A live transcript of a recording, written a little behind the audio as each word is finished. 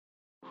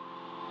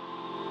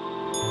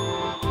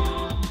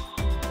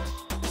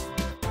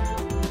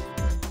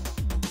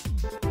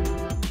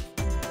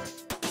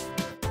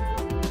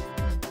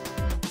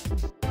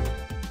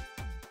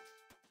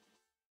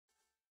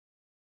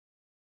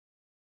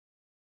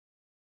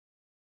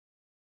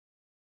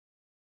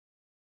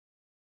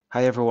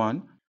Hi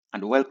everyone,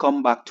 and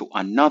welcome back to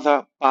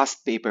another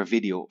past paper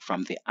video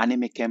from the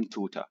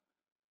theanimechemtutor.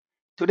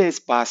 Today's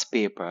past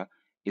paper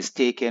is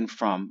taken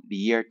from the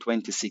year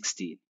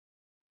 2016.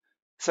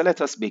 So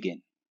let us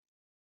begin.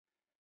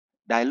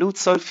 Dilute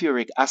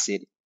sulfuric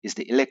acid is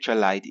the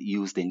electrolyte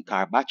used in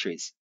car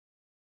batteries.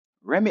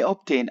 Remy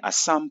obtained a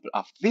sample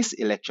of this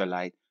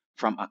electrolyte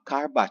from a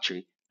car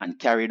battery and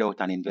carried out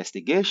an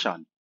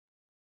investigation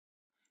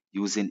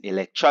using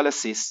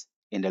electrolysis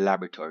in the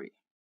laboratory.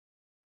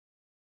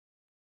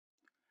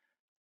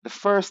 The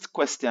first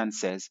question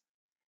says,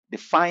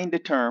 define the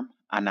term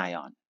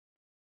anion.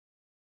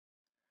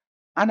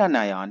 An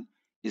anion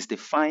is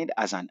defined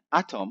as an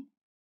atom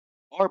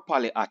or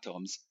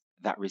polyatoms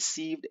that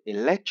received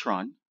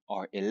electron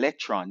or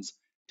electrons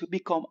to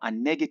become a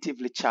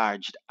negatively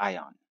charged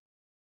ion.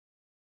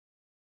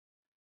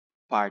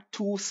 Part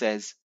 2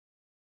 says,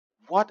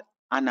 what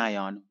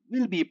anion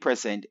will be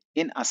present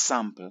in a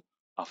sample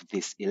of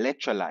this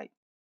electrolyte?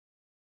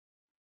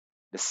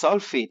 The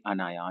sulfate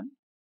anion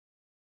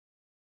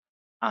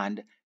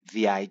and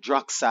the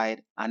hydroxide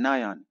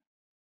anion,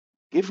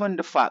 given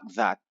the fact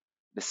that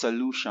the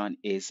solution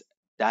is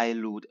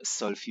dilute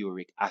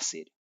sulfuric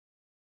acid.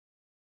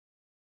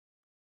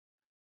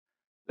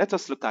 Let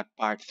us look at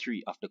part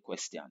 3 of the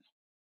question.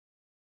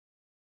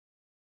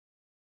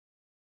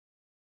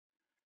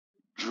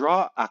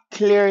 Draw a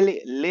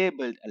clearly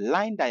labeled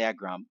line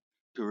diagram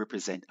to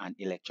represent an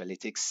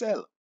electrolytic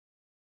cell.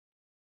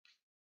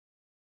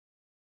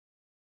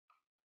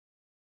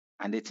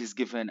 And it is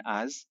given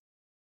as,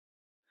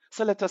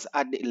 so let us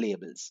add the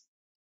labels.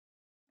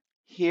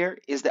 Here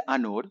is the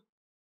anode,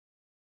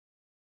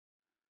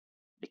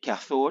 the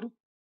cathode,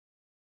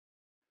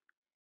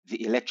 the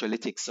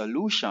electrolytic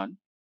solution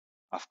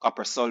of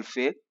copper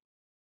sulfate,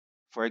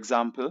 for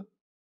example,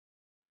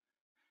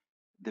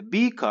 the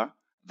beaker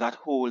that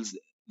holds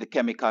the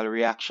chemical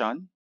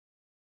reaction,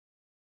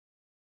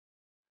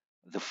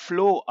 the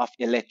flow of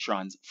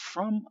electrons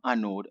from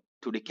anode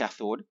to the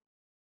cathode,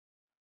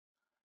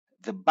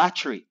 the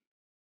battery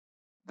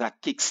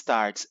that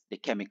kickstarts the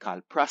chemical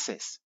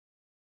process.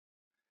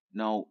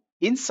 Now,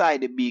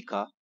 inside the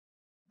beaker,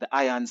 the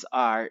ions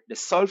are the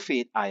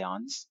sulfate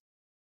ions,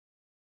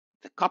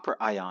 the copper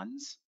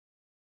ions,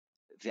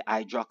 the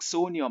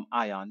hydroxonium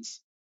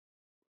ions,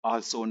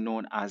 also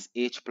known as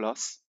H+,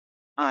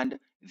 and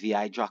the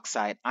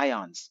hydroxide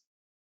ions.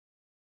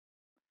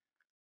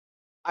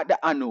 At the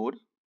anode,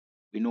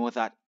 we know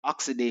that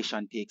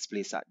oxidation takes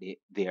place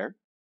there,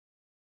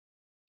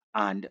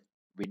 and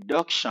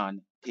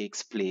reduction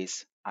takes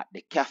place at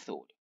the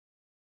cathode.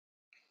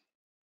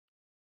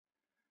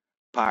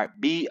 Part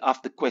B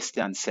of the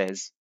question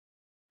says,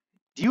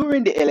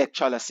 during the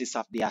electrolysis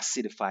of the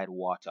acidified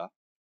water,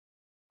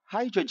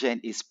 hydrogen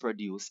is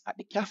produced at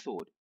the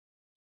cathode.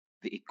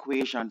 The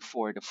equation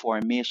for the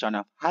formation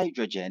of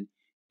hydrogen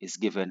is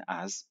given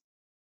as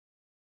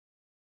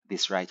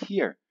this right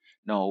here.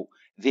 Now,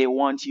 they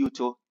want you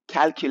to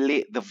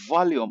calculate the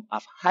volume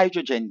of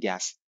hydrogen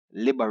gas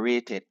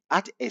liberated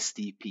at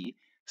STP,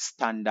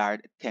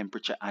 standard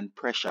temperature and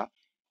pressure,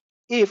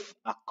 if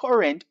a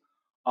current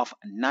of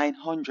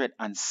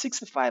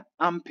 965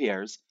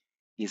 amperes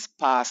is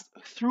passed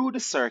through the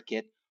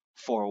circuit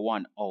for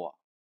 1 hour.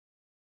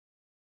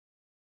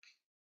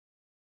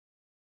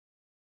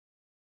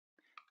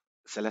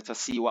 So let us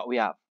see what we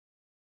have.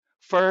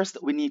 First,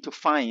 we need to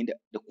find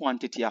the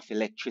quantity of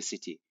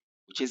electricity,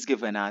 which is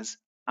given as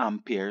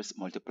amperes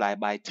multiplied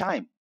by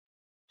time.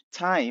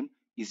 Time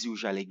is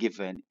usually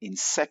given in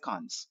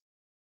seconds.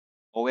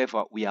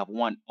 However, we have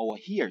 1 hour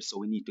here, so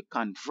we need to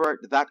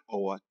convert that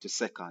hour to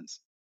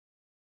seconds.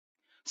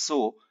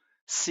 So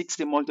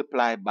 60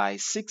 multiplied by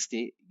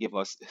 60 gives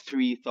us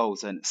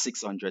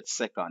 3,600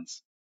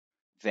 seconds.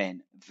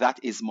 Then that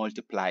is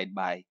multiplied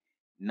by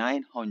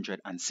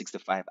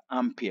 965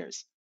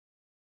 amperes,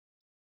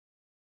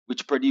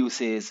 which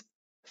produces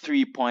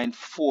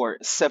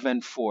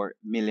 3.474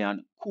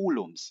 million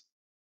coulombs.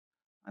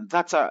 And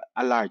that's a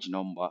large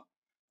number,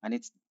 and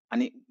it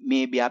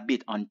may be a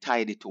bit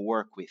untidy to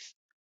work with.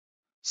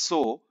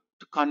 So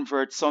to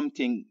convert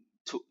something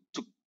to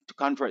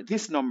convert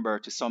this number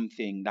to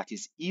something that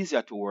is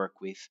easier to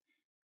work with,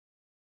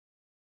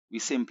 we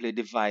simply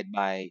divide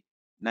by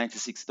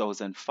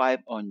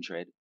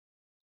 96,500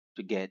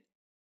 to get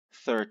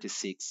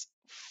 36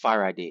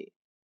 Faraday.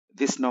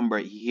 This number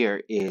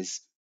here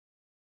is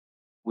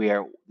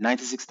where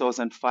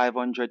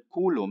 96,500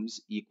 coulombs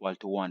equal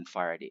to 1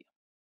 Faraday.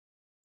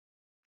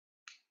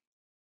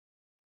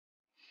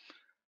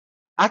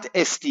 At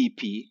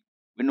STP,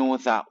 we know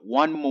that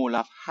 1 mole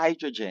of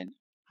hydrogen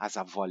has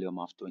a volume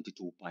of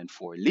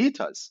 22.4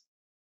 liters.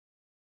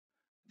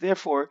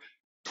 Therefore,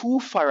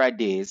 2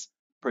 Faradays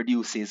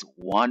produces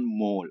 1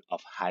 mole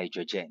of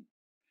hydrogen.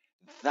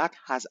 That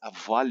has a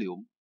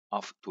volume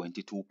of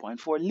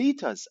 22.4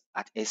 liters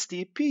at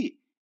STP.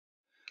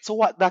 So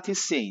what that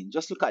is saying,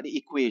 just look at the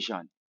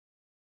equation.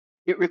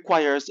 It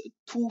requires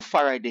 2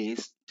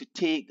 Faradays to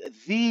take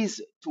these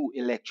 2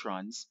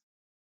 electrons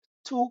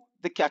to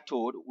the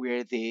cathode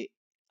where they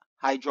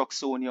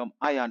hydroxonium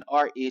ion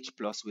or H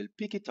plus will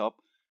pick it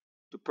up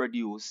to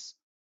produce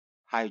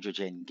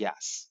hydrogen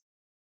gas.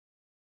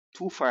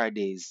 2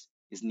 Faradays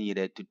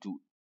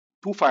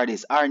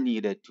are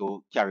needed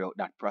to carry out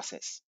that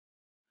process.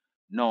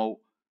 Now,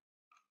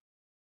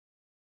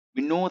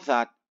 we know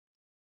that,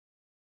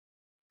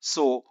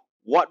 so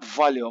what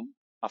volume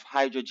of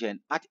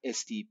hydrogen at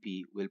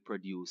STP will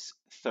produce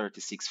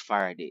 36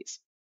 Faradays?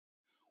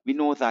 We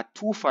know that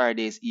 2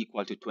 Faradays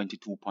equal to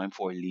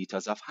 22.4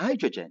 liters of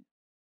hydrogen.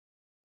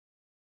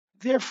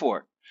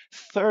 Therefore,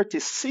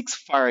 36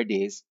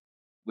 Faradays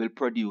will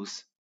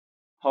produce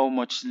how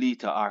much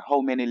liter or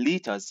how many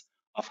liters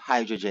of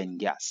hydrogen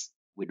gas?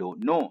 We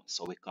don't know,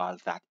 so we call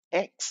that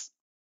X.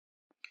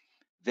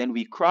 Then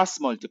we cross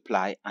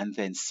multiply and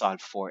then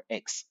solve for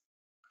X.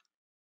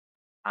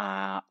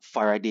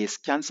 Faradays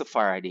cancel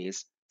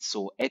Faradays,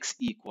 so X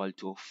equal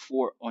to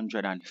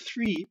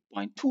 403.2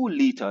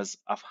 liters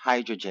of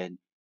hydrogen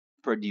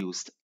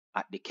produced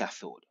at the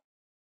cathode.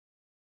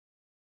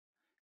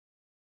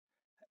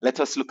 Let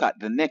us look at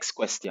the next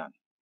question.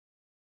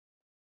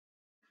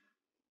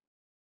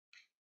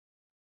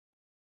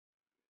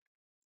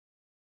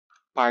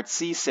 Part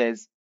C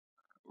says,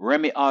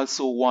 Remy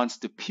also wants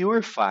to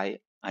purify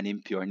an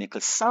impure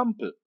nickel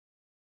sample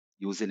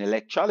using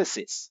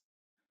electrolysis.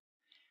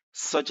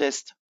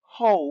 Suggest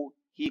how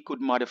he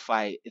could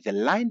modify the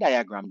line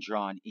diagram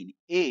drawn in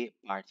A,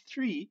 part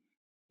 3,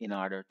 in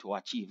order to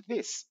achieve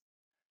this,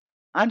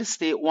 and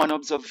state one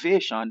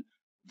observation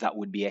that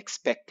would be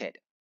expected.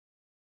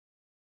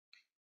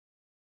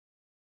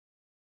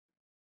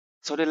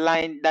 So the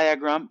line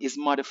diagram is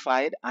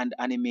modified and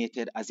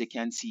animated, as you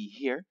can see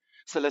here.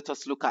 So let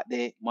us look at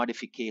the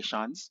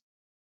modifications.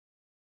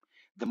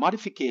 The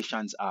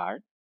modifications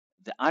are: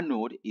 the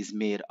anode is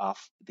made of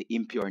the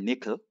impure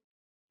nickel,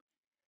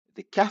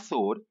 the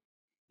cathode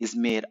is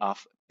made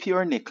of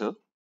pure nickel,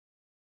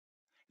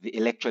 the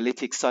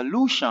electrolytic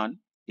solution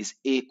is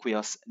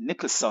aqueous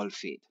nickel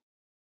sulfate.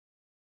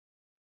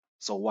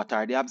 So what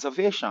are the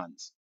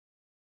observations?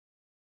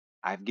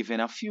 I've given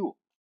a few.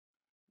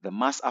 The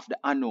mass of the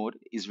anode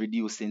is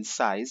reduced in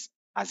size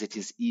as it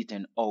is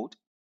eaten out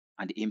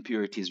and the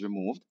impurity is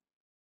removed.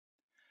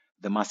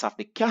 The mass of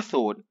the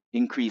cathode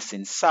increases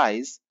in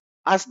size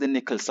as the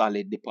nickel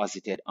solid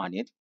deposited on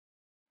it.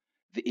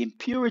 The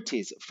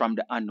impurities from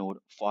the anode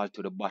fall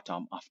to the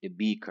bottom of the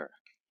beaker.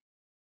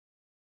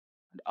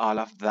 And all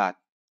of that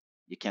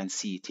you can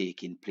see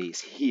taking place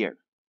here.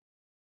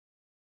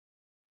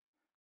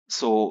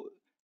 So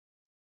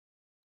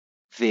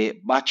the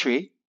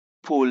battery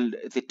pulled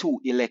the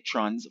 2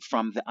 electrons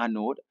from the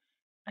anode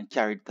and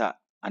carried that,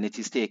 and it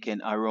is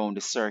taken around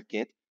the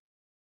circuit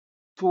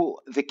to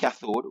the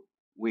cathode,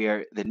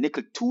 where the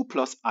nickel 2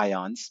 plus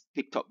ions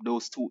picked up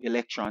those 2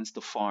 electrons to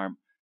form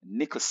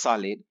nickel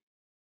solid.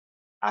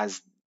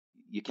 As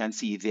you can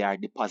see, they are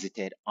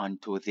deposited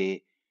onto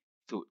the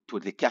to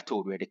the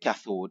cathode, where the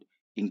cathode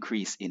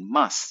increase in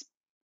mass,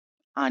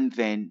 and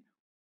then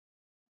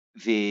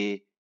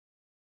the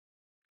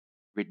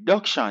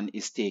reduction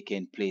is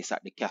taking place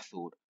at the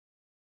cathode.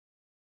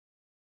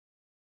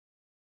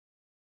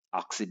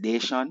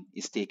 Oxidation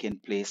is taking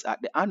place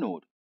at the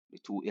anode.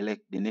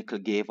 The nickel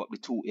gave up the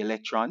 2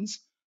 electrons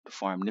to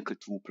form nickel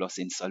 2 plus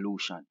in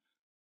solution.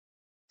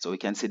 So we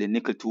can see the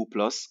nickel 2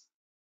 plus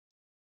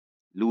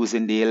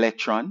losing the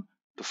electron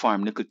to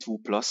form nickel 2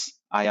 plus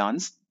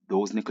ions.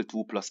 Those nickel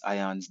 2 plus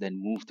ions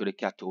then move to the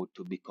cathode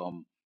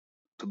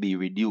to be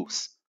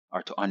reduced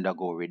or to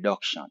undergo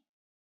reduction.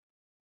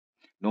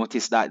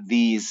 Notice that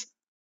these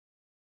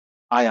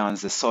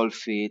ions, the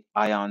sulfate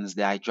ions,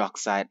 the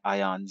hydroxide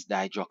ions, the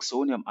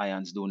hydroxonium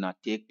ions, do not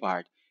take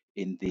part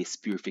in this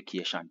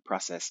purification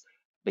process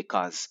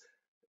because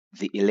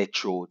the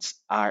electrodes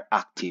are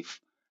active,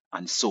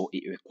 and so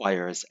it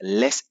requires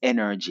less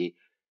energy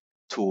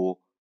to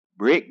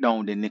break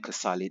down the nickel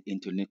solid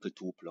into nickel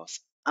 2 plus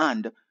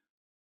and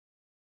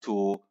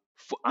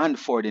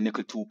for the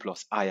nickel 2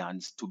 plus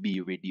ions to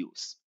be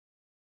reduced.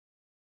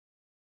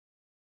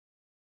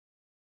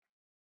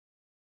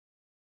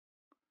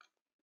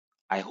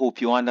 I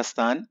hope you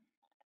understand,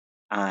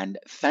 and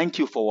thank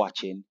you for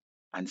watching,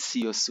 and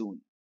see you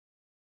soon.